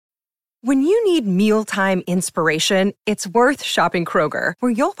When you need mealtime inspiration, it's worth shopping Kroger,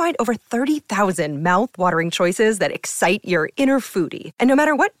 where you'll find over 30,000 mouth-watering choices that excite your inner foodie. And no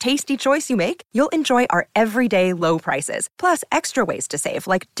matter what tasty choice you make, you'll enjoy our everyday low prices, plus extra ways to save,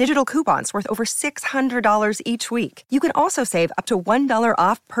 like digital coupons worth over $600 each week. You can also save up to $1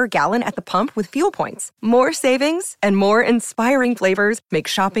 off per gallon at the pump with fuel points. More savings and more inspiring flavors make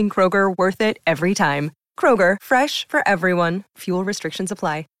shopping Kroger worth it every time. Kroger, fresh for everyone. Fuel restrictions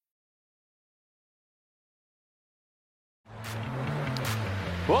apply.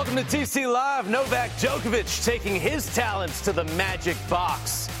 Welcome to TC Live. Novak Djokovic taking his talents to the magic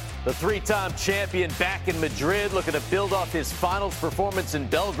box. The three-time champion back in Madrid, looking to build off his finals performance in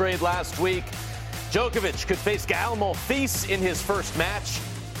Belgrade last week. Djokovic could face Gael Monfils in his first match.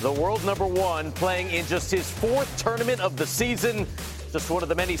 The world number one playing in just his fourth tournament of the season. Just one of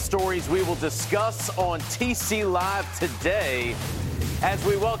the many stories we will discuss on TC Live today as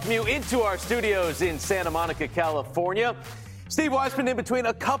we welcome you into our studios in Santa Monica, California. Steve Weissman in between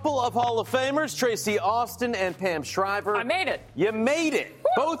a couple of Hall of Famers, Tracy Austin and Pam Shriver. I made it. You made it.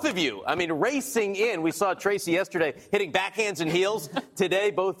 Both of you. I mean, racing in. We saw Tracy yesterday hitting backhands and heels.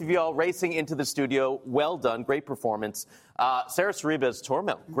 Today, both of you all racing into the studio. Well done. Great performance. Sarah Sorribes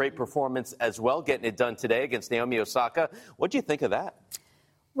Tormel, great performance as well, getting it done today against Naomi Osaka. What do you think of that?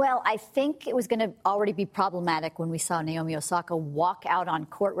 Well, I think it was going to already be problematic when we saw Naomi Osaka walk out on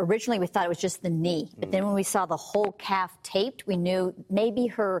court. Originally, we thought it was just the knee. But then when we saw the whole calf taped, we knew maybe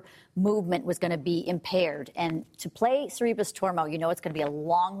her movement was going to be impaired. And to play Sorribes Tormo, you know it's going to be a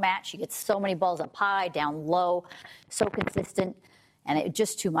long match. She gets so many balls up high, down low, so consistent. And it was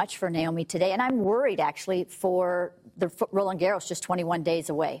just too much for Naomi today. And I'm worried, actually, for the Roland Garros just 21 days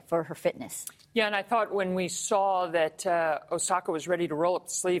away for her fitness. Yeah, and I thought when we saw that Osaka was ready to roll up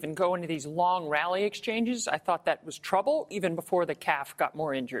the sleeve and go into these long rally exchanges, I thought that was trouble even before the calf got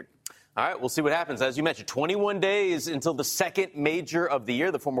more injured. All right, we'll see what happens. As you mentioned, 21 days until the second major of the year.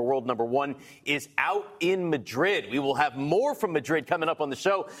 The former world number one is out in Madrid. We will have more from Madrid coming up on the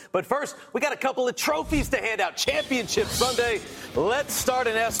show. But first, we got a couple of trophies to hand out. Championship Sunday. Let's start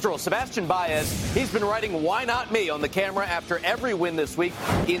in Estoril. Sebastian Baez, he's been writing Why Not Me on the camera after every win this week,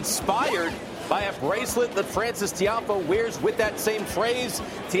 inspired by a bracelet that Frances Tiafoe wears with that same phrase.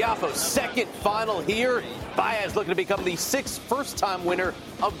 Tiafoe's second final here. Baez looking to become the sixth first-time winner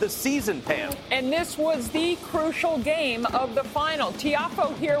of the season, Pam. And this was the crucial game of the final.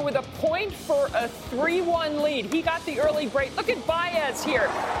 Tiafoe here with a point for a 3-1 lead. He got the early break. Look at Baez here.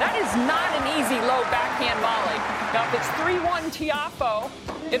 That is not an easy low backhand volley. Now, if it's 3-1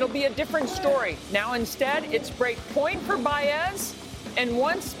 Tiafoe, it'll be a different story. Now, instead, it's break point for Baez. And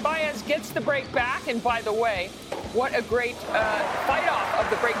once Baez gets the break back, and by the way, what a great fight-off of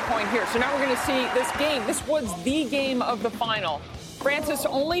the break point here. So now we're going to see this game. This was the game of the final. Frances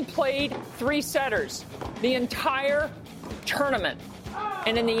only played 3 setters the entire tournament.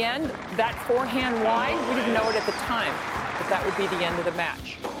 And in the end, that forehand wide, we didn't know it at the time, but that would be the end of the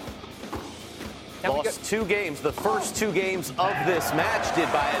match. Now lost 2 games, the first 2 games of this match, did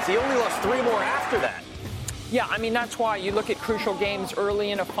Baez. He only lost 3 more after that. Yeah, I mean, that's why you look at crucial games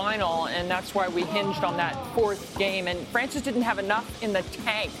early in a final, and that's why we hinged on that 4th game. And Frances didn't have enough in the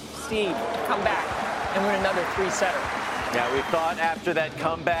tank, Steve, to come back and win another 3-setter. Yeah, we thought after that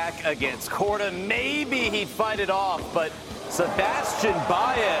comeback against Korda, maybe he'd fight it off, but Sebastian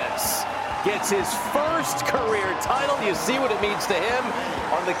Baez gets his first career title. You see what it means to him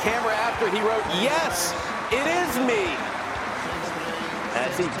on the camera after he wrote, "Yes, it is me."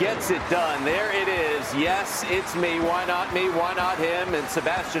 As he gets it done, there it is. Yes, it's me. Why not me? Why not him? And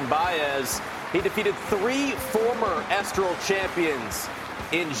Sebastian Baez, he defeated 3 former Estoril champions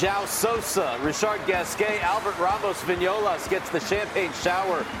in João Sousa, Richard Gasquet, Albert Ramos Vignolas gets the champagne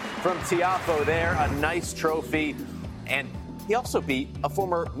shower from Tiafoe there. A nice trophy. And he also beat a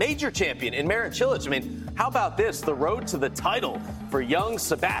former major champion in Marin Cilic. I mean, how about this? The road to the title for young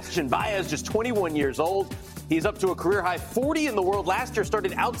Sebastian Baez, just 21 years old. He's up to a career-high 40 in the world. Last year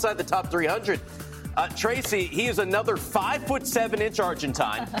started outside the top 300. Tracy, he is another 5'7"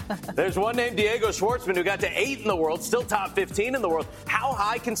 Argentine. There's one named Diego Schwartzman who got to 8 in the world, still top 15 in the world. How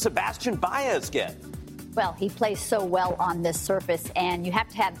high can Sebastian Baez get? Well, he plays so well on this surface, and you have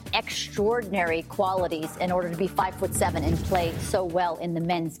to have extraordinary qualities in order to be 5'7" and play so well in the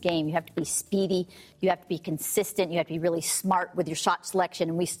men's game. You have to be speedy, you have to be consistent, you have to be really smart with your shot selection,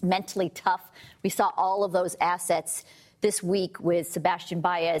 and mentally tough. We saw all of those assets this week with Sebastian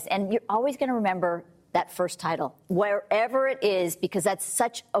Baez, and you're always going to remember that first title, wherever it is, because that's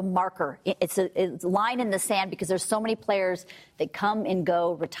such a marker. It's a line in the sand because there's so many players that come and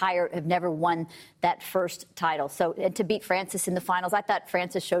go, retire, have never won that first title. So to beat Frances in the finals, I thought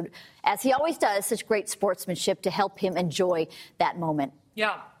Frances showed, as he always does, such great sportsmanship to help him enjoy that moment.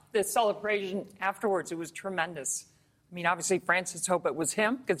 Yeah, the celebration afterwards, it was tremendous. I mean, obviously, Frances hoped it was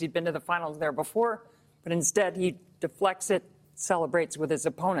him because he'd been to the finals there before, but instead he deflects it, celebrates with his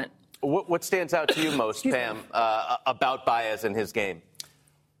opponent. What stands out to you most, Pam, about Baez and his game?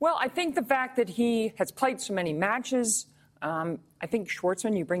 Well, I think the fact that he has played so many matches. I think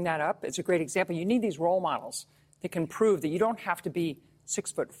Schwartzman, you bring that up, it's a great example. You need these role models that can prove that you don't have to be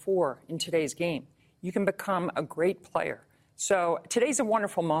 6'4" in today's game. You can become a great player. So today's a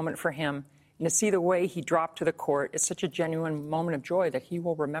wonderful moment for him. And to see the way he dropped to the court, it's such a genuine moment of joy that he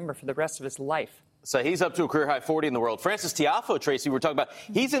will remember for the rest of his life. So he's up to a career-high 40 in the world. Frances Tiafoe, Tracy, we're talking about,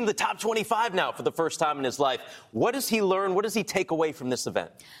 he's in the top 25 now for the first time in his life. What does he learn? What does he take away from this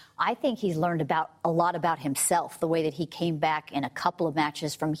event? I think he's learned a lot about himself, the way that he came back in a couple of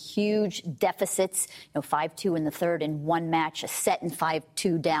matches from huge deficits, 5-2 in the third in one match, a set and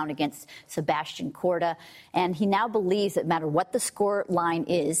 5-2 down against Sebastian Korda. And he now believes that no matter what the score line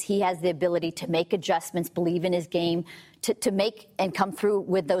is, he has the ability to make adjustments, believe in his game, to make and come through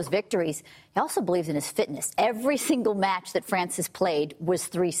with those victories. He also believes in his fitness. Every single match that Frances played was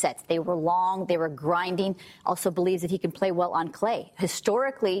 3 sets. They were long, they were grinding. Also believes that he can play well on clay.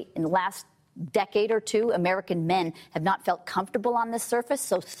 Historically, in the last decade or two, American men have not felt comfortable on this surface,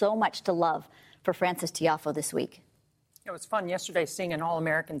 so much to love for Frances Tiafoe this week. It was fun yesterday seeing an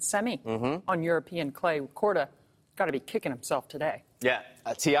All-American semi on European clay. Korda got to be kicking himself today. Yeah,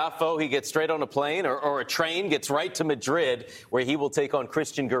 Tiafoe, he gets straight on a plane or a train, gets right to Madrid, where he will take on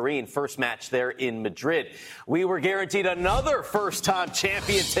Christian Garin, first match there in Madrid. We were guaranteed another first-time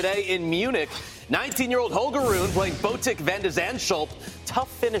champion today in Munich. 19-year-old Holger Rune playing Botic van de Zandschulp.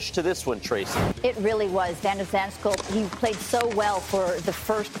 Tough finish to this one, Tracy. It really was. Van de Zandschulp, he played so well for the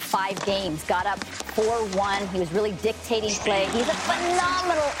first 5 games. Got up 4-1. He was really dictating play. He's a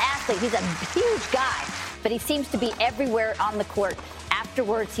phenomenal athlete. He's a huge guy, but he seems to be everywhere on the court.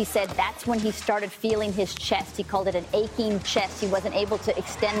 Afterwards, he said that's when he started feeling his chest. He called it an aching chest. He wasn't able to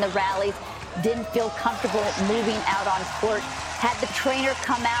extend the rallies, didn't feel comfortable moving out on court. Had the trainer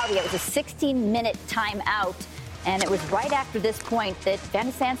come out. It was a 16-minute timeout. And it was right after this point that Van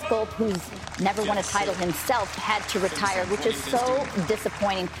de Zandschulp, who's never won a title himself, had to retire, which is so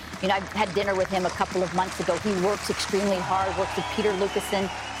disappointing. I had dinner with him a couple of months ago. He works extremely hard, works with Peter Lucassen,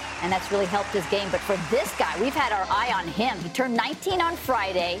 and that's really helped his game. But for this guy, we've had our eye on him. He turned 19 on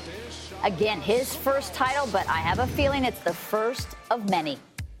Friday. Again, his first title, but I have a feeling it's the first of many.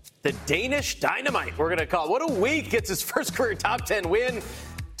 The Danish Dynamite, we're going to call it. What a week. Gets his first career top 10 win.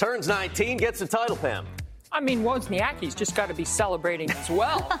 Turns 19, gets the title, Pam. I mean, Wozniacki's just got to be celebrating as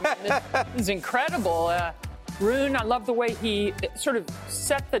well. I mean, this is incredible. Rune, I love the way he sort of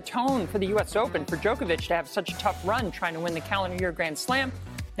set the tone for the U.S. Open, for Djokovic to have such a tough run trying to win the calendar year Grand Slam.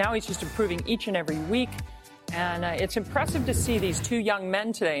 Now he's just improving each and every week. And it's impressive to see these 2 young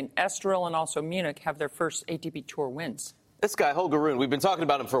men today, Estoril and also Munich, have their first ATP Tour wins. This guy, Holger Rune, we've been talking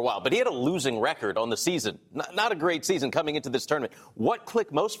about him for a while, but he had a losing record on the season. Not a great season coming into this tournament. What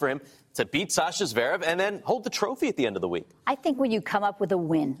clicked most for him to beat Sasha Zverev and then hold the trophy at the end of the week? I think when you come up with a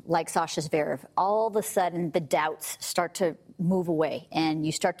win like Sasha Zverev, all of a sudden the doubts start to move away and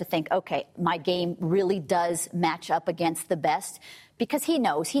you start to think, okay, my game really does match up against the best. Because he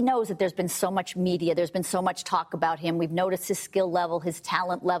knows that there's been so much media, there's been so much talk about him. We've noticed his skill level, his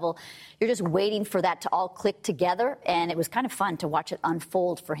talent level. You're just waiting for that to all click together, and it was kind of fun to watch it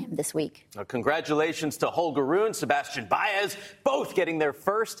unfold for him this week. Congratulations to Holger Rune, Sebastian Baez, both getting their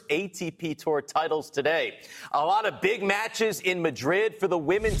first ATP Tour titles today. A lot of big matches in Madrid for the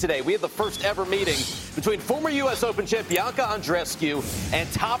women today. We had the first ever meeting between former U.S. Open champ Bianca Andreescu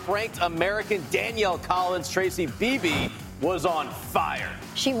and top-ranked American Danielle Collins. Tracy, BB was on fire.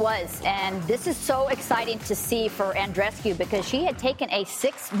 She was, and this is so exciting to see for Andreescu because she had taken a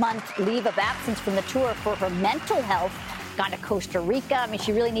 6-month leave of absence from the tour for her mental health, gone to Costa Rica. I mean,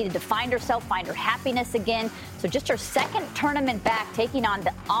 she really needed to find herself, find her happiness again. So just her second tournament back, taking on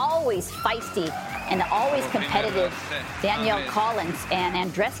the always feisty and the always competitive Danielle Collins.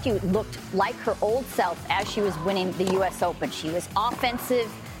 And Andreescu looked like her old self as she was winning the U.S. Open. She was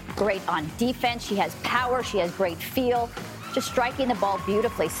offensive, great on defense. She has power. She has great feel. Just striking the ball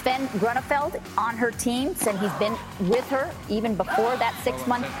beautifully. Sven Grunefeld on her team, and he's been with her even before that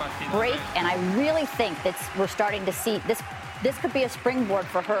 6-month break. And I really think that we're starting to see this could be a springboard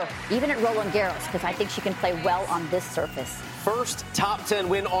for her, even at Roland Garros, because I think she can play well on this surface. First top 10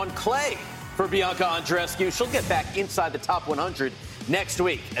 win on clay for Bianca Andreescu. She'll get back inside the top 100 next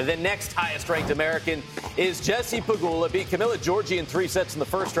week. And the next highest-ranked American is Jessie Pegula. Beat Camila Giorgi in 3 sets in the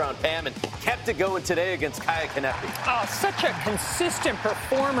first round, Pam, and kept it going today against Kaia Kanepi. Oh, such a consistent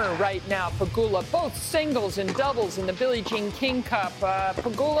performer right now, Pegula. Both singles and doubles in the Billie Jean King Cup.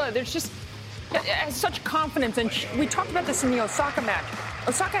 Pegula, there's just has such confidence. And we talked about this in the Osaka match.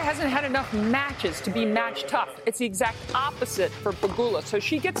 Osaka hasn't had enough matches to be match tough. It's the exact opposite for Pegula. So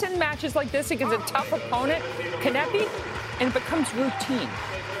she gets in matches like this against a tough opponent, Kanepi, and it becomes routine.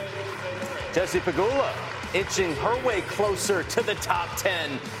 Jessie Pegula inching her way closer to the top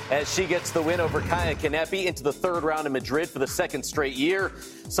 10 as she gets the win over Kaia Kanepi into the third round in Madrid for the second straight year.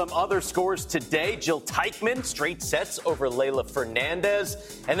 Some other scores today: Jill Teichmann straight sets over Leylah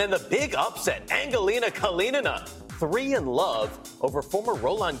Fernandez. And then the big upset, Angelina Kalinina, 3-love over former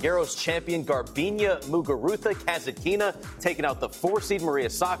Roland Garros champion Garbina Muguruza. Kasatkina taking out the 4-seed Maria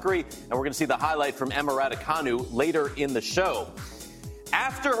Sakkari. And we're going to see the highlight from Emma Raducanu later in the show.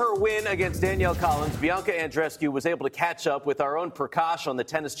 After her win against Danielle Collins, Bianca Andreescu was able to catch up with our own Prakash on the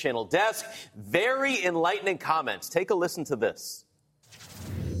Tennis Channel desk. Very enlightening comments. Take a listen to this.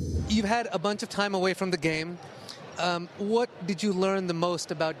 You've had a bunch of time away from the game. What did you learn the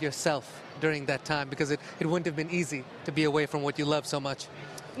most about yourself during that time? Because it wouldn't have been easy to be away from what you love so much.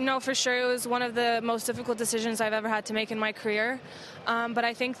 No, for sure. It was one of the most difficult decisions I've ever had to make in my career. But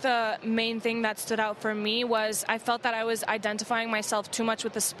I think the main thing that stood out for me was I felt that I was identifying myself too much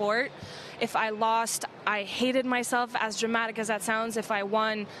with the sport. If I lost, I hated myself, as dramatic as that sounds. If I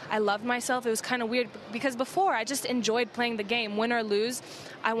won, I loved myself. It was kind of weird because before I just enjoyed playing the game. Win or lose,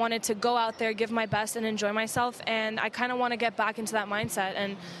 I wanted to go out there, give my best, and enjoy myself. And I kind of want to get back into that mindset.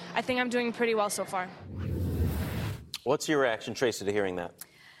 And I think I'm doing pretty well so far. What's your reaction, Tracy, to hearing that?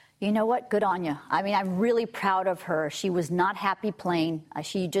 You know what? Good on you. I mean, I'm really proud of her. She was not happy playing.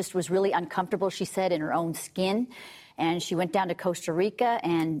 She just was really uncomfortable, she said, in her own skin. And she went down to Costa Rica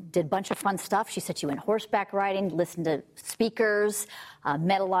and did a bunch of fun stuff. She said she went horseback riding, listened to speakers,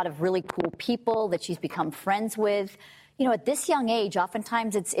 met a lot of really cool people that she's become friends with. You know, at this young age,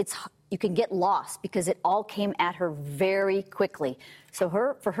 oftentimes it's you can get lost because it all came at her very quickly.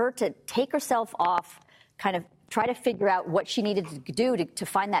 So for her to take herself off, kind of try to figure out what she needed to do to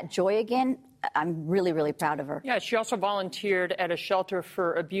find that joy again, I'm really, really proud of her. Yeah, she also volunteered at a shelter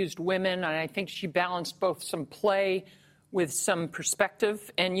for abused women, and I think she balanced both some play with some perspective,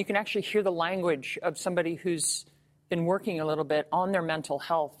 and you can actually hear the language of somebody who's been working a little bit on their mental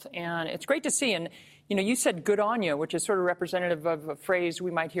health, and it's great to see. And, you know, you said good on you, which is sort of representative of a phrase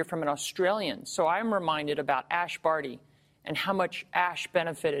we might hear from an Australian. So I'm reminded about Ash Barty and how much Ash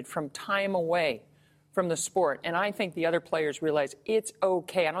benefited from time away from the sport. And I think the other players realize it's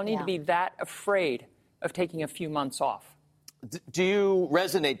okay. I don't need to be that afraid of taking a few months off. Do you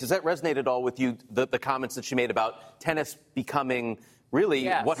resonate? Does that resonate at all with you, the comments that she made about tennis becoming really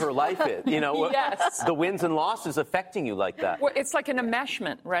what her life is? You know, Yes. The wins and losses affecting you like that. Well, it's like an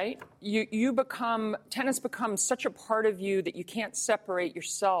enmeshment, right? Tennis becomes such a part of you that you can't separate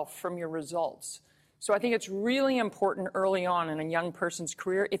yourself from your results. So I think it's really important early on in a young person's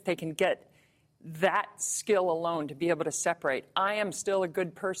career, if they can get that skill alone to be able to separate. I am still a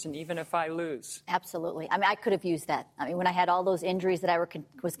good person, even if I lose. Absolutely. I mean, I could have used that. I mean, when I had all those injuries that I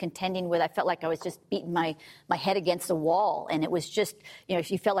was contending with, I felt like I was just beating my head against the wall. And it was just, you know,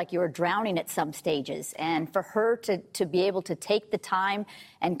 you felt like you were drowning at some stages. And for her to be able to take the time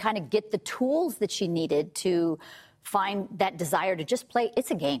and kind of get the tools that she needed to find that desire to just play,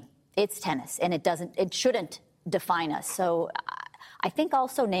 it's a game. It's tennis. And it shouldn't define us. So I think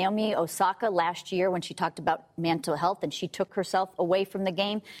also Naomi Osaka last year, when she talked about mental health and she took herself away from the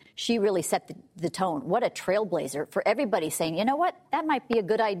game, she really set the tone. What a trailblazer for everybody saying, you know what, that might be a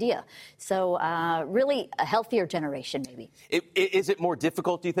good idea. So really a healthier generation, maybe. Is it more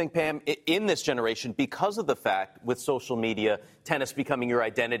difficult, do you think, Pam, in this generation because of the fact with social media, tennis becoming your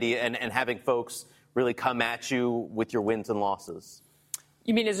identity and having folks really come at you with your wins and losses?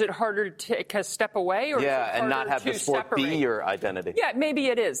 You mean, is it harder to take a step away? Or is it harder and not have the sport separate? be your identity. Yeah, maybe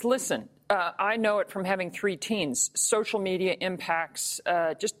it is. Listen, I know it from having 3 teens. Social media impacts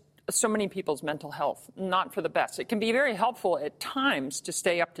just so many people's mental health, not for the best. It can be very helpful at times to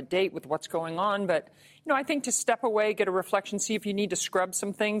stay up to date with what's going on, but you know, I think to step away, get a reflection, see if you need to scrub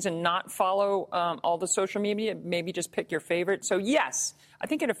some things and not follow all the social media, maybe just pick your favorite. So yes, I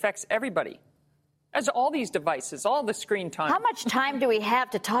think it affects everybody. As all these devices, all the screen time. How much time do we have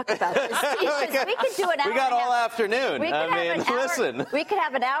to talk about this? We could do an hour. We got all afternoon. Listen. We could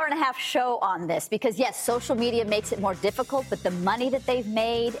have an hour and a half show on this because, yes, social media makes it more difficult, but the money that they've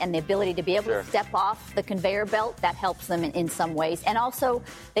made and the ability to be able to step off the conveyor belt, that helps them in some ways. And also,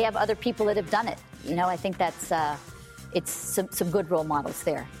 they have other people that have done it. You know, I think that's it's some good role models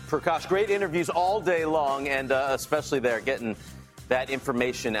there. Prakash, great interviews all day long, and especially there getting that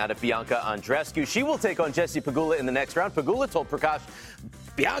information out of Bianca Andreescu. She will take on Jessie Pegula in the next round. Pegula told Prakash,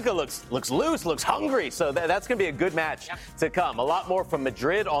 Bianca looks loose, looks hungry. So that's going to be a good match to come. A lot more from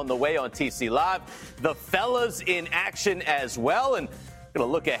Madrid on the way on TC Live. The fellas in action as well. And going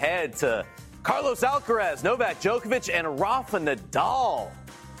to look ahead to Carlos Alcaraz, Novak Djokovic, and Rafa Nadal.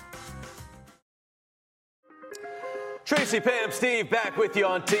 Tracy, Pam, Steve, back with you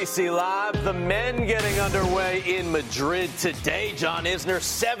on TC Live. The men getting underway in Madrid today. John Isner,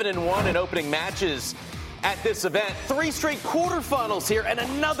 7-1 in opening matches at this event. 3 straight quarterfinals here, and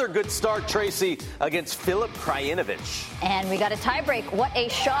another good start, Tracy, against Filip Krajinovic. And we got a tiebreak. What a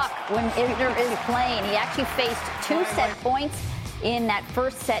shock when Isner is playing. He actually faced 2 set points in that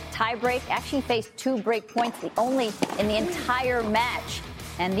first set tiebreak. Actually faced 2 break points, the only in the entire match.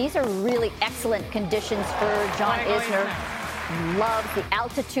 And these are really excellent conditions for John Isner. Loves the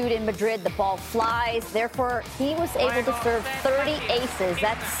altitude in Madrid. The ball flies. Therefore, he was able to serve 30 aces.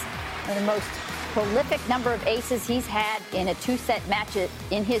 That's the most prolific number of aces he's had in a 2-set match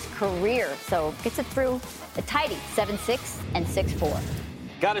in his career. So gets it through the tidy, 7-6 and 6-4.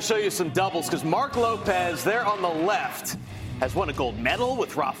 Got to show you some doubles because Mark Lopez there on the left has won a gold medal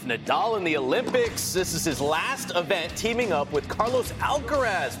with Rafa Nadal in the Olympics. This is his last event teaming up with Carlos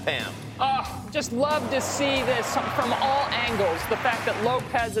Alcaraz, Pam. Just love to see this from all angles. The fact that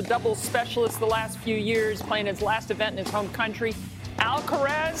Lopez, a doubles specialist the last few years, playing his last event in his home country.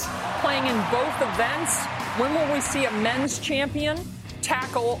 Alcaraz playing in both events. When will we see a men's champion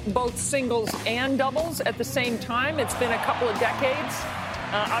tackle both singles and doubles at the same time? It's been a couple of decades.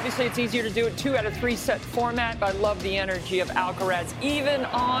 Obviously, it's easier to do it 2 out of 3 set format, but I love the energy of Alcaraz, even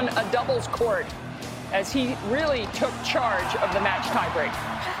on a doubles court, as he really took charge of the match tiebreak.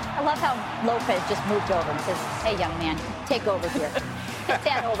 I love how Lopez just moved over and says, hey, young man, take over here. Hit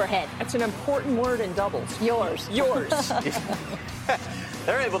that overhead. That's an important word in doubles. Yours.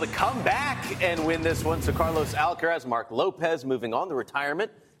 They're able to come back and win this one. So Carlos Alcaraz, Mark Lopez moving on. The retirement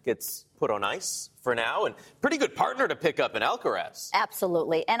gets put on ice for now, and pretty good partner to pick up in Alcaraz.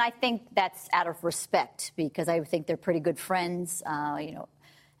 Absolutely, and I think that's out of respect because I think they're pretty good friends.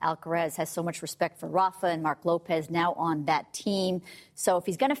 Alcaraz has so much respect for Rafa, and Mark Lopez now on that team. So if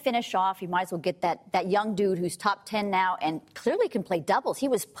he's going to finish off, he might as well get that young dude who's top 10 now and clearly can play doubles. He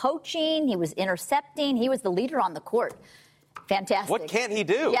was poaching, he was intercepting, he was the leader on the court. Fantastic. What can't he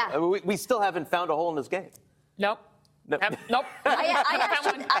do? Yeah. I mean, we still haven't found a hole in his game. Nope. I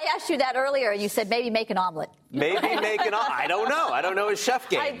asked you that earlier, and you said maybe make an omelet. Maybe make an omelet. I don't know. I don't know his chef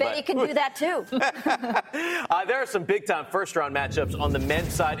game. I bet you can do that, too. There are some big-time first-round matchups on the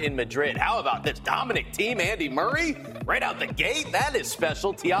men's side in Madrid. How about this Dominic Thiem, Andy Murray? Right out the gate. That is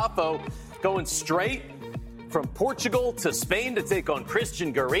special. Tiafoe going straight from Portugal to Spain to take on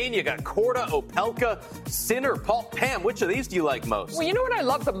Christian Garin. You got Korda, Opelka, Sinner, Paul. Pam, which of these do you like most? Well, you know what I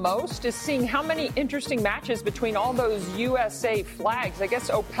love the most is seeing how many interesting matches between all those USA flags. I guess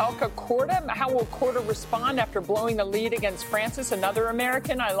Opelka, Korda. How will Korda respond after blowing the lead against Francis, another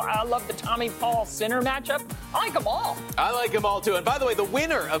American? I love the Tommy Paul Sinner matchup. I like them all. I like them all, too. And by the way, the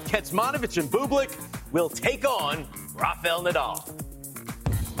winner of Kecmanovic and Bublik will take on Rafael Nadal.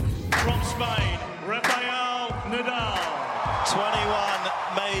 From Spain, Rafael Nadal. 21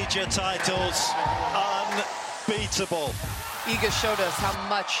 major titles, unbeatable. Iga showed us how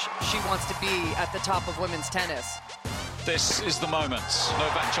much she wants to be at the top of women's tennis. This is the moment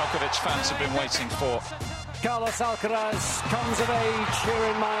Novak Djokovic fans have been waiting for. Carlos Alcaraz comes of age here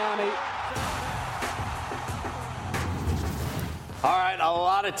in Miami. All right, a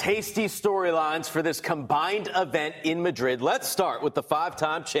lot of tasty storylines for this combined event in Madrid. Let's start with the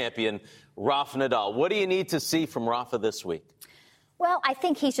 5-time champion, Rafa Nadal. What do you need to see from Rafa this week? Well, I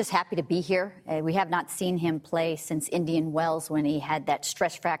think he's just happy to be here. We have not seen him play since Indian Wells when he had that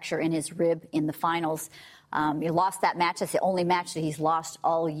stress fracture in his rib in the finals. He lost that match. That's the only match that he's lost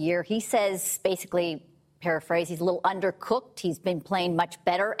all year. He says, basically, paraphrase, he's a little undercooked. He's been playing much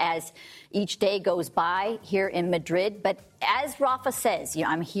better as each day goes by here in Madrid. But as Rafa says,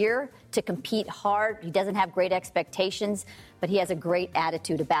 I'm here to compete hard. He doesn't have great expectations, but he has a great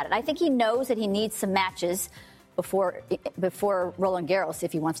attitude about it. I think he knows that he needs some matches before Roland Garros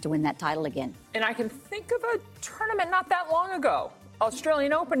if he wants to win that title again. And I can think of a tournament not that long ago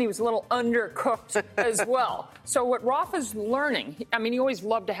Australian Open, he was a little undercooked as well. So what Rafa's learning, I mean, he always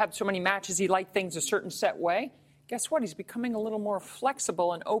loved to have so many matches. He liked things a certain set way. Guess what? He's becoming a little more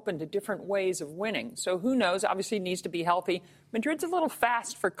flexible and open to different ways of winning. So who knows? Obviously, he needs to be healthy. Madrid's a little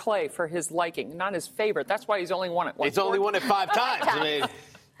fast for clay for his liking, not his favorite. That's why he's only won it. He's only won it 5 times. I mean,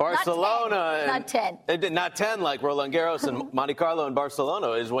 Barcelona. Not 10. Not 10 like Roland Garros and Monte Carlo and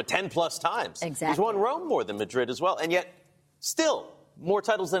Barcelona is 10-plus times. Exactly. He's won Rome more than Madrid as well. And yet, still, more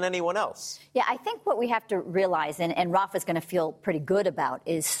titles than anyone else. Yeah, I think what we have to realize, and Rafa's going to feel pretty good about,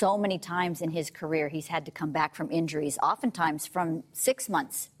 is so many times in his career he's had to come back from injuries, oftentimes from 6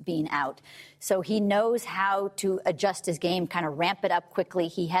 months being out. So he knows how to adjust his game, kind of ramp it up quickly.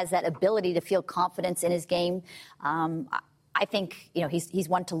 He has that ability to feel confidence in his game. I think, he's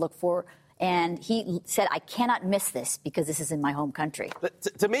one to look for. And he said, I cannot miss this because this is in my home country.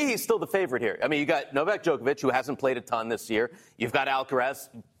 To me, he's still the favorite here. I mean, you got Novak Djokovic, who hasn't played a ton this year. You've got Alcaraz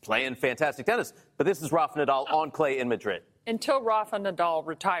playing fantastic tennis. But this is Rafa Nadal on clay in Madrid. Until Rafa Nadal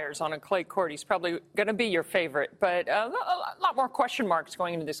retires on a clay court, he's probably going to be your favorite. But a lot more question marks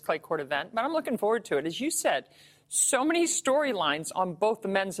going into this clay court event. But I'm looking forward to it. As you said, so many storylines on both the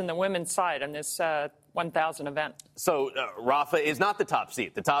men's and the women's side in this 1,000 event. So Rafa is not the top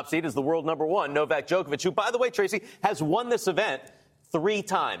seed. The top seed is the world number 1, Novak Djokovic, who, by the way, Tracy, has won this event 3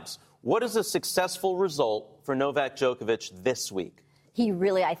 times. What is a successful result for Novak Djokovic this week? He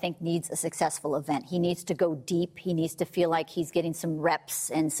really, I think, needs a successful event. He needs to go deep. He needs to feel like he's getting some reps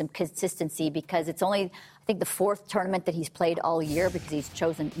and some consistency because it's only, I think, the 4th tournament that he's played all year because he's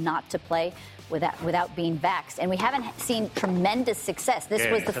chosen not to play without being vaxxed. And we haven't seen tremendous success. This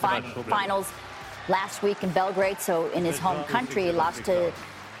was the finals last week in Belgrade, so in his home country, he lost to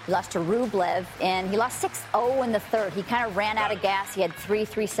Rublev, and he lost 6-0 in the 3rd. He kind of ran out of gas. He had 3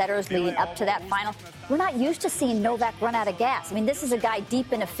 3-setters leading up to that final. We're not used to seeing Novak run out of gas. I mean, this is a guy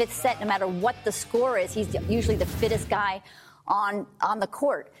deep in a 5th set, no matter what the score is. He's usually the fittest guy on the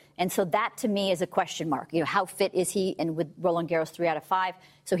court. And so that, to me, is a question mark. How fit is he? And with Roland Garros 3 out of 5.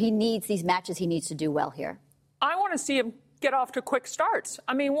 So he needs these matches. He needs to do well here. I want to see him get off to quick starts.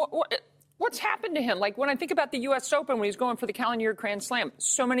 I mean, what's happened to him? Like, when I think about the U.S. Open when he's going for the calendar year Grand Slam,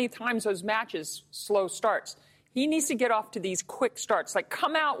 so many times those matches, slow starts. He needs to get off to these quick starts. Like,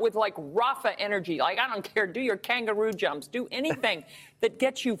 come out with, like, Rafa energy. Like, I don't care. Do your kangaroo jumps. Do anything that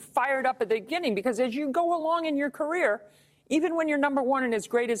gets you fired up at the beginning. Because as you go along in your career, even when you're number 1 and as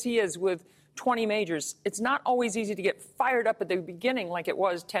great as he is with 20 majors, it's not always easy to get fired up at the beginning like it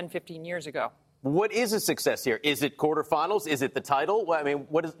was 10, 15 years ago. What is a success here? Is it quarterfinals? Is it the title? I mean,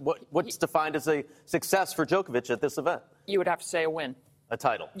 what's defined as a success for Djokovic at this event? You would have to say a win. A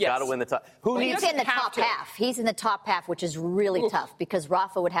title. Yes. Got to win the title. He's in the top half. He's in the top half, which is really tough because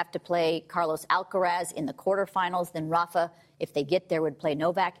Rafa would have to play Carlos Alcaraz in the quarterfinals. Then Rafa, if they get there, would play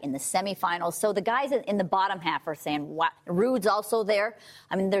Novak in the semifinals. So the guys in the bottom half are saying, wow. Ruud's also there.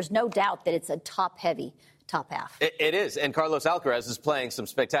 I mean, there's no doubt that it's a top-heavy top half. It is. And Carlos Alcaraz is playing some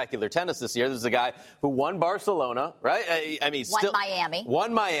spectacular tennis this year. This is a guy who won Barcelona, right? I mean,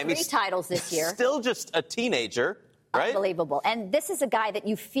 won Miami. 3 titles this year. Still just a teenager. Right? Unbelievable. And this is a guy that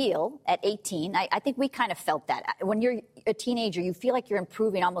you feel at 18. I think we kind of felt that. When you're a teenager, you feel like you're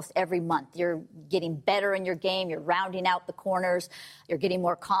improving almost every month. You're getting better in your game. You're rounding out the corners. You're getting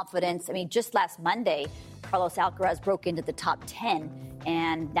more confidence. I mean, just last Monday, Carlos Alcaraz broke into the top 10,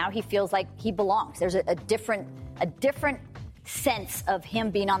 and now he feels like he belongs. There's a different sense of him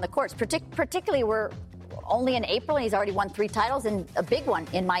being on the courts, particularly we're only in April, and he's already won 3 titles and a big one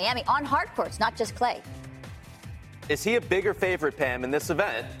in Miami on hard courts, not just clay. Is he a bigger favorite, Pam, in this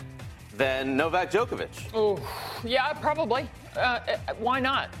event than Novak Djokovic? Oh, yeah, probably. Why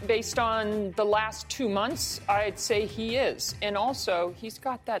not? Based on the last 2 months, I'd say he is. And also, he's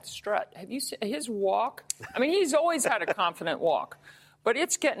got that strut. Have you seen his walk? I mean, he's always had a confident walk. But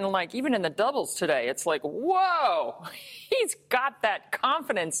it's getting like, even in the doubles today, it's like, whoa, he's got that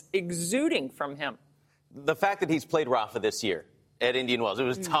confidence exuding from him. The fact that he's played Rafa this year at Indian Wells, it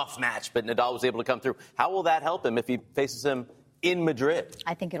was a tough match, but Nadal was able to come through. How will that help him if he faces him in Madrid?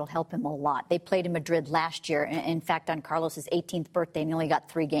 I think it'll help him a lot. They played in Madrid last year. In fact, on Carlos's 18th birthday, and he only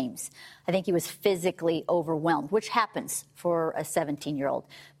got 3 games. I think he was physically overwhelmed, which happens for a 17-year-old.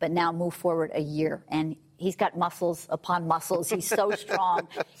 But now move forward a year, and he's got muscles upon muscles. He's so strong.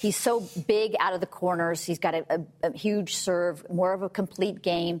 He's so big out of the corners. He's got a huge serve, more of a complete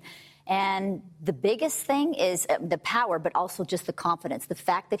game. And the biggest thing is the power, but also just the confidence. The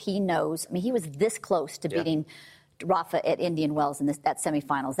fact that he knows, I mean, he was this close to beating Rafa at Indian Wells in that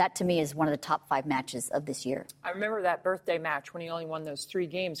semifinals. That, to me, is one of the top 5 matches of this year. I remember that birthday match when he only won those 3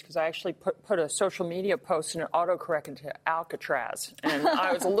 games because I actually put a social media post and it autocorrected to Alcatraz. And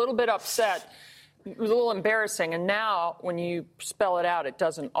I was a little bit upset. It was a little embarrassing. And now when you spell it out, it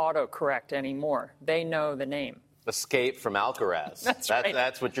doesn't autocorrect anymore. They know the name. Escape from Alcaraz. Right.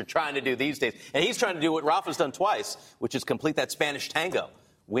 That's what you're trying to do these days. And he's trying to do what Rafa's done twice, which is complete that Spanish tango.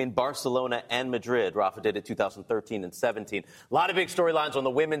 Win Barcelona and Madrid. Rafa did it 2013 and 17. A lot of big storylines on the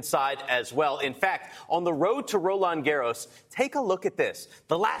women's side as well. In fact, on the road to Roland Garros, take a look at this.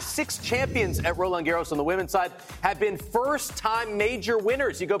 The last 6 champions at Roland Garros on the women's side have been first-time major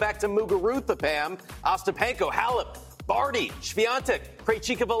winners. You go back to Muguruza, Pam, Ostapenko, Halep, Barty, Swiatek,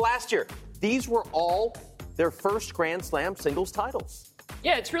 Krejcikova last year. These were all their first Grand Slam singles titles.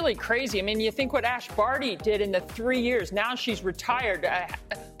 Yeah, it's really crazy. I mean, you think what Ash Barty did in the 3 years. Now she's retired.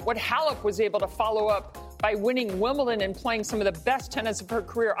 What Halep was able to follow up by winning Wimbledon and playing some of the best tennis of her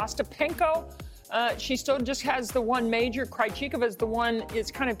career. Ostapenko, she still just has the one major. Krejcikova is the one.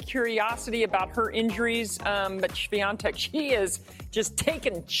 It's kind of curiosity about her injuries. But Swiatek, she is just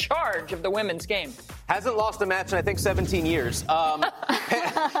taking charge of the women's game. Hasn't lost a match in, I think, 17 years.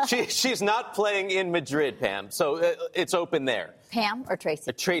 She's not playing in Madrid, Pam, so it's open there. Pam or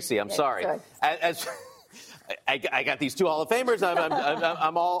Tracy? Tracy, I'm sorry. I got these 2 Hall of Famers.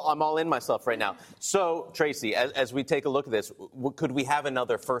 I'm all in myself right now. So, Tracy, as we take a look at this, could we have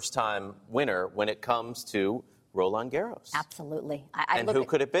another first-time winner when it comes to Roland Garros? Absolutely. And who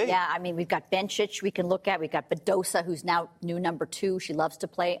could it be? Yeah, I mean, we've got Bencic we can look at. We've got Badosa, who's now new number 2. She loves to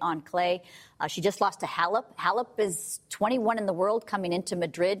play on clay. She just lost to Halep. Halep is 21 in the world coming into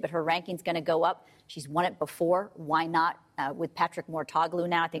Madrid, but her ranking's going to go up. She's won it before. Why not? With Patrick Mouratoglou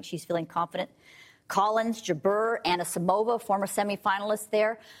now, I think she's feeling confident. Collins, Jabeur, Anna Samova, former semifinalist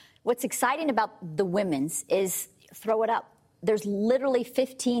there. What's exciting about the women's is throw it up. There's literally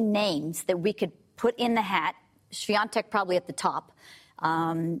 15 names that we could put in the hat. Swiatek probably at the top.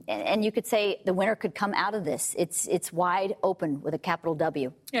 And you could say the winner could come out of this. It's wide open with a capital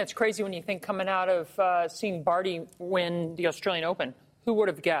W. Yeah, it's crazy when you think coming out of seeing Barty win the Australian Open. Who would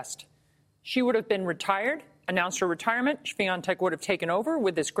have guessed? She would have been retired, announced her retirement. Swiatek would have taken over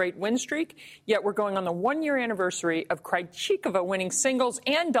with this great win streak. Yet we're going on the 1-year anniversary of Krejcikova winning singles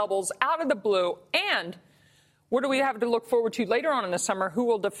and doubles out of the blue. And what do we have to look forward to later on in the summer? Who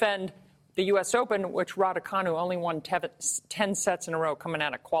will defend the U.S. Open, which Raducanu only won 10 sets in a row coming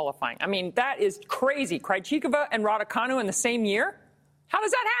out of qualifying. I mean, that is crazy. Krejcikova and Raducanu in the same year? How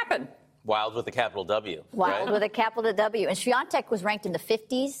does that happen? Wild with a capital W. Wild with a capital W. And Swiatek was ranked in the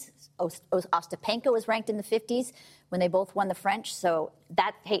 50s. Ostapenko was ranked in the 50s when they both won the French. So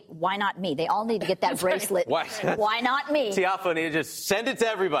hey, why not me? They all need to get that bracelet. Why not me? Tiafoe need to just send it to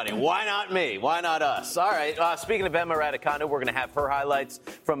everybody. Why not me? Why not us? All right. Speaking of Emma Raducanu, we're going to have her highlights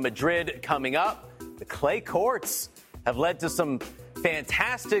from Madrid coming up. The clay courts have led to some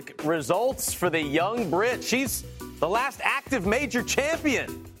fantastic results for the young Brit. She's the last active major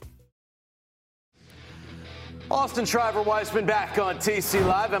champion. Austin Shriver-Weissman back on TC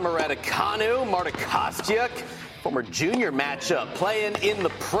Live. Emma Raducanu, Marta Kostyuk, former junior matchup, playing in the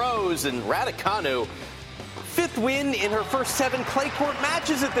pros. And Raducanu, 5th win in her first 7 clay court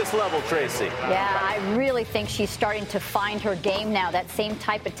matches at this level, Tracy. Yeah, I really think she's starting to find her game now. That same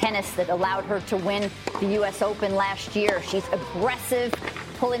type of tennis that allowed her to win the U.S. Open last year. She's aggressive,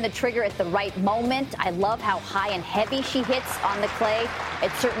 pulling the trigger at the right moment. I love how high and heavy she hits on the clay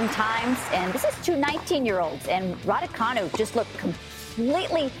at certain times. And this is 2 19-year-olds. And Raducanu just looked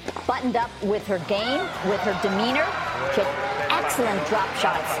completely buttoned up with her game, with her demeanor. She had excellent drop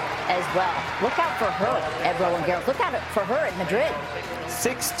shots as well. Look out for her at Roland Garros. Look out for her at Madrid.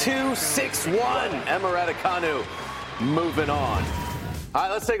 6-2, 6-1. Emma Raducanu moving on. All right,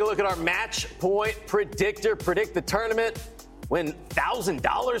 let's take a look at our match point predictor. Predict the tournament. Win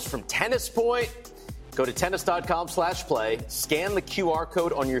 $1,000 from Tennis Point. Go to tennis.com/play. Scan the QR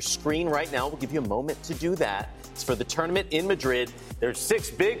code on your screen right now. We'll give you a moment to do that. It's for the tournament in Madrid. There's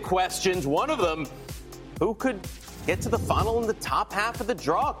 6 big questions. One of them, who could get to the final in the top half of the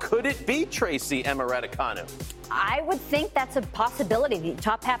draw? Could it be Tracy Emma Raducanu? I would think that's a possibility. The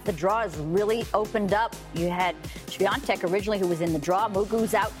top half of the draw is really opened up. You had Swiatek originally, who was in the draw.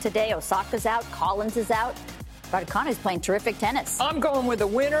 Mugu's out today. Osaka's out. Collins is out. Raducanu's playing terrific tennis. I'm going with the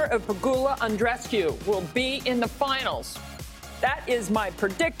winner of Pegula Andreescu will be in the finals. That is my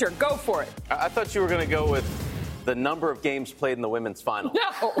predictor. Go for it. I thought you were going to go with the number of games played in the women's final.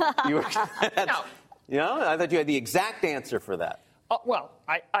 No. No. You know, I thought you had the exact answer for that. Well,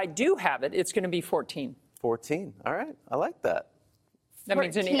 I do have it. It's going to be 14. 14. All right. I like that. That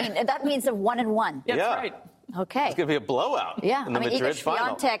means that means a 1-1. That's right. Okay. It's going to be a blowout. Yeah. In the Madrid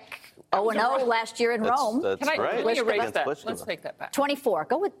final. Iga Swiatek 0-0 last year in Rome. That's right. Can we erase that? Let's take that back. 24.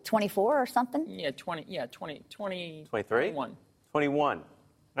 Go with 24 or something. Yeah, 20. Yeah, 20. 23? 21. All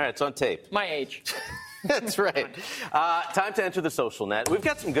right, it's on tape. My age. That's right. Time to enter the social net. We've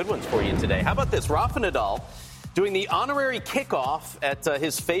got some good ones for you today. How about this? Rafa Nadal doing the honorary kickoff at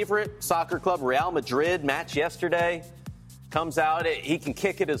his favorite soccer club, Real Madrid, match yesterday. Comes out. He can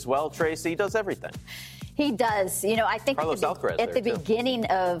kick it as well, Tracy. He does everything. He does. You know, I think at the beginning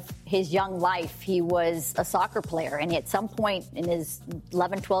of his young life, he was a soccer player. And at some point in his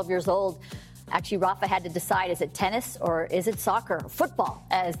 11, 12 years old, actually, Rafa had to decide, is it tennis or is it soccer? Football,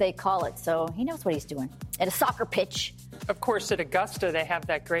 as they call it. So he knows what he's doing at a soccer pitch. Of course, at Augusta, they have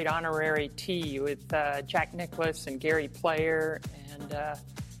that great honorary tee with Jack Nicklaus and Gary Player. And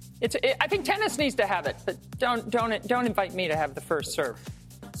I think tennis needs to have it, but don't invite me to have the first serve.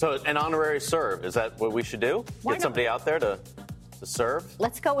 So an honorary serve, is that what we should do? Why Get somebody out there to serve?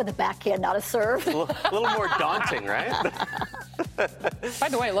 Let's go with a backhand, not a serve. A little more daunting, right? By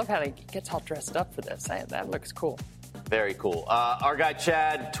the way, I love how he gets all dressed up for this. That looks cool. Very cool. Our guy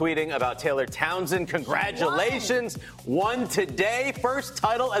Chad tweeting about Taylor Townsend. Congratulations. Won today. First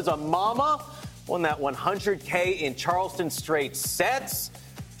title as a mama. Won that 100K in Charleston straight sets.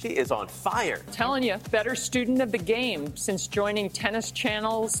 She is on fire. Telling you, better student of the game since joining Tennis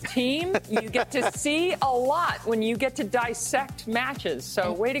Channel's team. You get to see a lot when you get to dissect matches.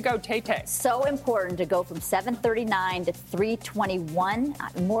 So way to go, Tay-Tay. So important to go from 739 to 321.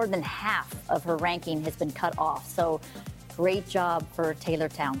 More than half of her ranking has been cut off. So great job for Taylor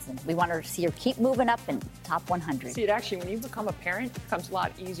Townsend. We want her to see her keep moving up in top 100. See, it actually, when you become a parent, it becomes a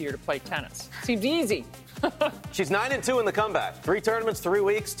lot easier to play tennis. Seems easy. She's 9-2 in the comeback. 3 tournaments, 3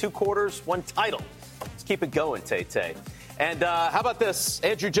 weeks, 2 quarters, 1 title. Let's keep it going, Tay-Tay. And how about this?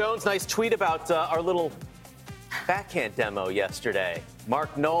 Andrew Jones, nice tweet about our little backhand demo yesterday.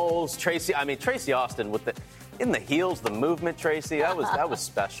 Mark Knowles, Tracy Austin with in the heels, the movement, Tracy. That was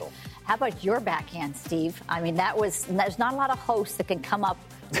special. How about your backhand, Steve? I mean, there's not a lot of hosts that can come up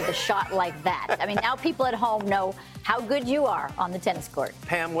with a shot like that. I mean, now people at home know how good you are on the tennis court.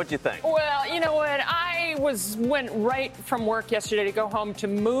 Pam, what'd you think? Well, you know what? I went right from work yesterday to go home to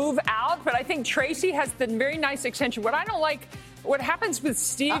move out, but I think Tracy has the very nice extension. What I don't like, what happens with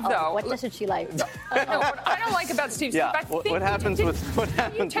Steve, though. What doesn't she like? What I don't like about Steve. Yeah. What happens with Steve?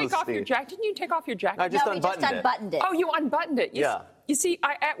 Didn't you take off your jacket? I just unbuttoned it. Oh, you unbuttoned it. Yeah. You see,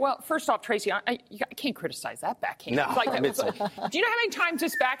 well, first off, Tracy, I can't criticize that backhand. No. Do you know how many times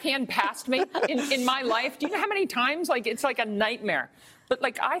this backhand passed me in my life? Do you know how many times? It's like a nightmare. But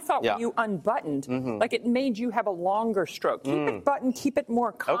I thought when you unbuttoned, it made you have a longer stroke. Keep it buttoned, keep it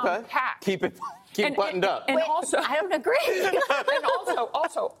more compact. Okay. Keep buttoned up. And also, I don't agree. And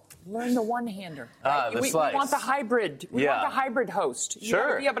also. Learn the one-hander. Right? The we want the hybrid. We want the hybrid host. You want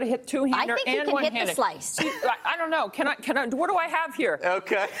to be able to hit two-hander and one-handed. I think you can hit the slice. See, I don't know. Can I? What do I have here?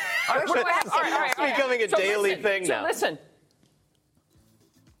 Okay. What do I have? All right. It's becoming a daily thing now. So listen.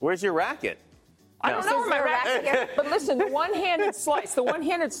 Where's your racket? I don't know where my racket is. But listen, the one-handed slice,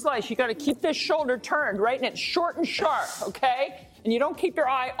 you got to keep this shoulder turned, right? And it's short and sharp, okay? And you don't keep your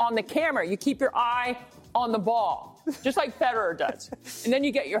eye on the camera. You keep your eye on the ball. Just like Federer does. And then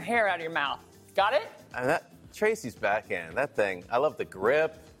you get your hair out of your mouth. Got it? Tracy's backhand, that thing. I love the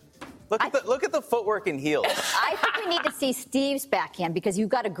grip. Look at the footwork and heels. I think we need to see Steve's backhand because you've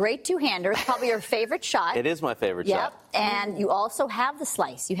got a great two-hander. It's probably your favorite shot. It is my favorite shot. And you also have the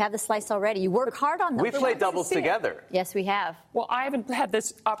slice. You have the slice already. You work hard on them. We played doubles together. Yes, we have. Well, I haven't had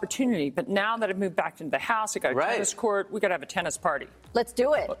this opportunity, but now that I've moved back into the house, I got a tennis court. We got to have a tennis party. Let's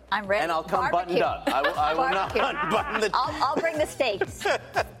do it. I'm ready. And I'll come buttoned up. I will not unbutton the... I'll bring the stakes.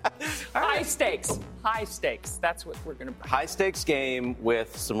 High stakes. High stakes. That's what we're going to bring. High stakes game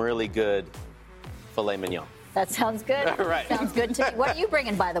with some really good filet mignon. That sounds good. All right. Sounds good to me. What are you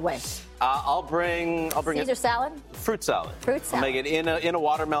bringing, by the way? I'll bring Caesar salad? Fruit salad. Fruit salad. I'll make it in a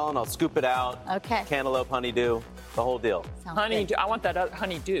watermelon. I'll scoop it out. Okay. Cantaloupe, honeydew, the whole deal. Honeydew. I want that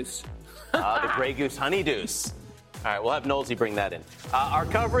honey deuce. The Grey Goose honey deuce. All right, we'll have Knowlesy bring that in. Our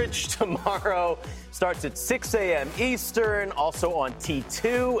coverage tomorrow starts at 6 a.m. Eastern, also on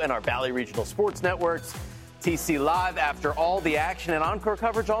T2 and our Valley Regional Sports Networks. TC Live after all the action and encore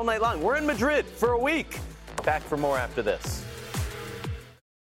coverage all night long. We're in Madrid for a week. Back for more after this.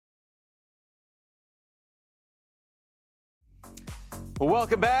 Well,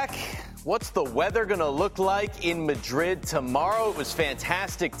 welcome back. What's the weather going to look like in Madrid tomorrow? It was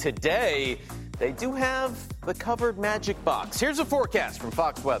fantastic today. They do have the covered magic box. Here's a forecast from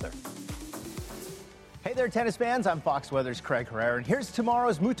Fox Weather. Hey there, tennis fans. I'm Fox Weather's Craig Herrera, and here's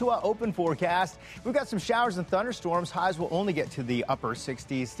tomorrow's Mutua Open forecast. We've got some showers and thunderstorms. Highs will only get to the upper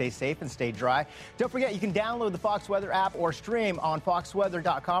 60s. Stay safe and stay dry. Don't forget, you can download the Fox Weather app or stream on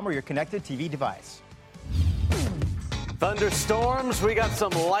foxweather.com or your connected TV device. Thunderstorms, we got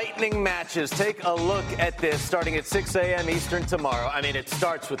some lightning matches. Take a look at this starting at 6 a.m. Eastern tomorrow. I mean, it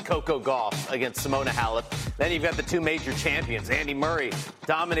starts with Coco Gauff against Simona Halep. Then you've got the two major champions, Andy Murray,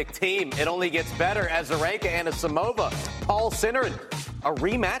 Dominic Thiem. It only gets better. Azarenka, Anisimova, Paul Sinner. A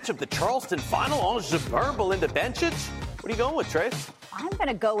rematch of the Charleston final. Ons Jabeur, Belinda Bencic. What are you going with, Trace? I'm going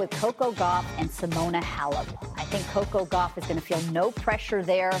to go with Coco Gauff and Simona Halep. I think Coco Gauff is going to feel no pressure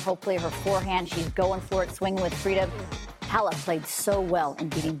there. Hopefully her forehand, she's going for it, swinging with freedom. Halep played so well in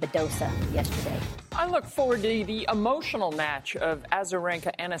beating Badosa yesterday. I look forward to the emotional match of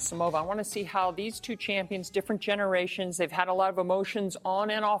Azarenka and Anisimova. I want to see how these two champions, different generations, they've had a lot of emotions on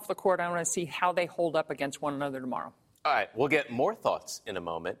and off the court. I want to see how they hold up against one another tomorrow. All right, we'll get more thoughts in a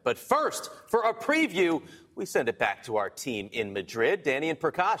moment. But first, for a preview, we send it back to our team in Madrid. Danny and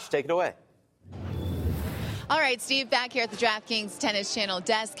Prakash, take it away. All right, Steve, back here at the DraftKings Tennis Channel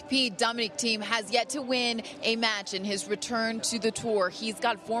desk. Dominic Thiem has yet to win a match in his return to the tour. He's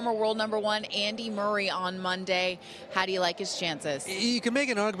got former world number one Andy Murray on Monday. How do you like his chances? You can make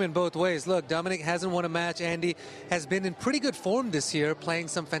an argument both ways. Look, Dominic hasn't won a match. Andy has been in pretty good form this year, playing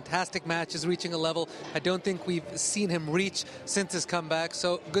some fantastic matches, reaching a level I don't think we've seen him reach since his comeback.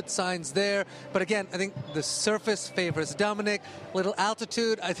 So good signs there. But again, I think the surface favors Dominic. Little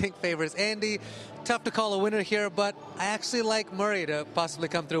altitude, I think, favors Andy. Tough to call a winner here, but I actually like Murray to possibly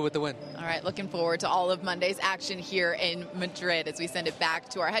come through with the win. All right, looking forward to all of Monday's action here in Madrid as we send it back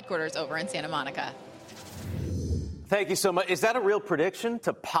to our headquarters over in Santa Monica. Thank you so much. Is that a real prediction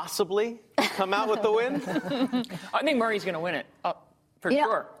to possibly come out with the win? I think Murray's going to win it, for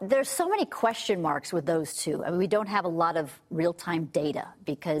sure. There's so many question marks with those two. I mean, we don't have a lot of real-time data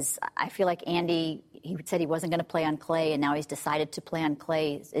because I feel like Andy, he said he wasn't going to play on clay, and now he's decided to play on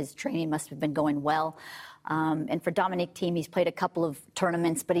clay. His training must have been going well. And for Dominic Thiem, he's played a couple of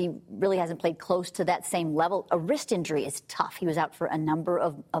tournaments, but he really hasn't played close to that same level. A wrist injury is tough. He was out for a number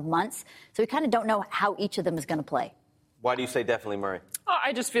of months. So we kind of don't know how each of them is going to play. Why do you say definitely Murray?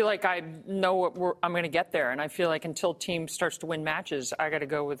 I just feel like I know what I'm going to get there. And I feel like until Thiem starts to win matches, I got to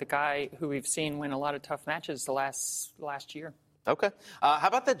go with the guy who we've seen win a lot of tough matches the last year. Okay. How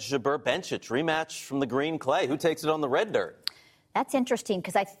about that Jabeur Bencic rematch from the green clay? Who takes it on the red dirt? That's interesting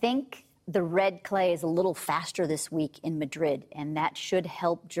because I think the red clay is a little faster this week in Madrid, and that should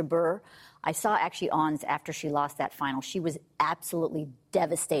help Jabeur. I saw actually Ons after she lost that final. She was absolutely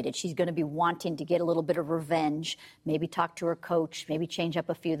devastated. She's going to be wanting to get a little bit of revenge, maybe talk to her coach, maybe change up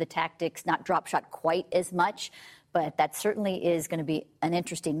a few of the tactics, not drop shot quite as much. But that certainly is going to be an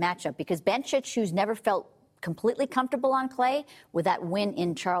interesting matchup because Bencic, who's never felt completely comfortable on clay, with that win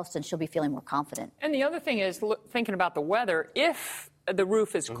in Charleston, she'll be feeling more confident. And the other thing is, thinking about the weather, if the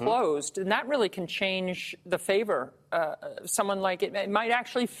roof is closed, and that really can change the favor. Someone like it might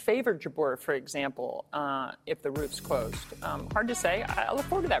actually favor Jabeur, for example, if the roof's closed. Hard to say. I look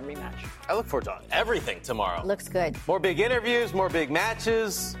forward to that rematch. I look forward to everything tomorrow. Looks good. More big interviews, more big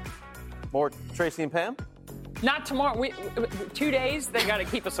matches, more Tracy and Pam? Not tomorrow. 2 days, they got to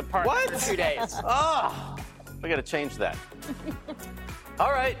keep us apart. What? For 2 days. Oh, we got to change that.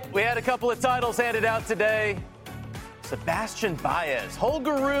 All right, we had a couple of titles handed out today. Sebastian Baez,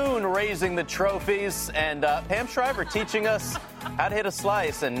 Holgaroon raising the trophies, and Pam Shriver teaching us how to hit a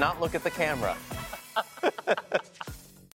slice and not look at the camera.